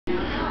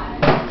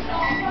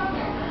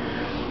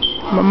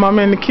My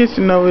mama in the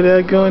kitchen over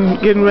there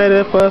getting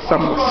ready for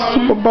some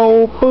Super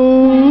Bowl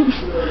food.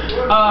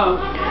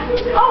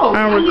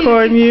 I'm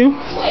recording you.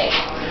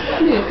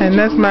 And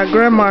that's my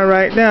grandma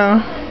right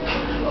now.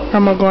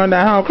 Grandma going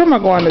down home. Grandma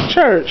going to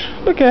church.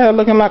 Look at her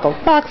looking like a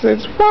fox.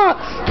 It's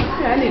fox.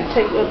 Yeah, I need to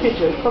take a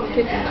picture. A couple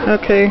pictures.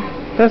 Okay.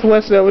 That's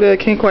Wesley over there.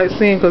 Can't quite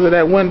see him because of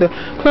that window.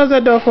 Close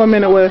that door for a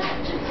minute, Wes.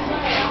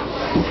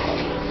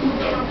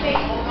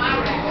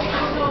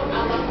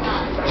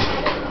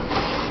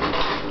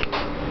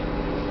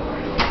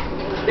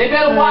 They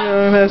better watch.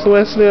 That's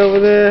Wesley over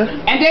there.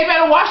 And they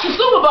better watch the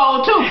Super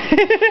Bowl too.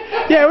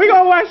 Yeah, we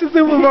gonna watch the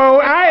Super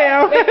Bowl. I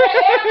am.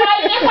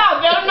 Everybody in this house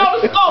better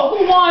know the score.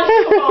 Who won the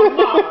Super Bowl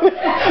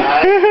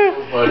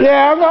tomorrow?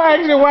 Yeah, I'm gonna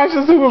actually watch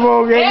the Super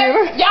Bowl game.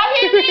 Y'all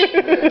hear me?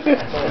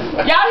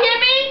 Y'all hear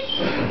me?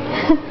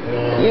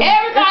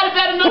 Everybody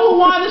better know who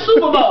won the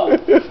Super Bowl.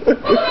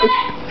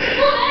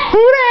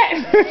 Who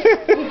that?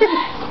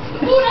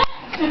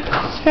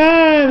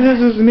 Hi, this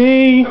is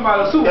me. Can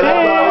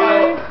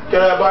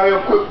I buy you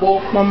a quick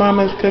bowl? My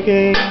mama's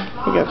cooking.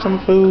 We got some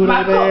food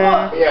over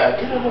there. Yeah.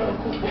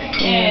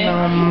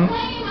 And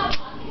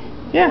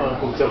yeah.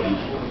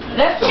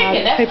 That's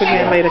chicken. That's Paper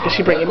again later because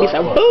she bringing me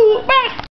some food. Bye.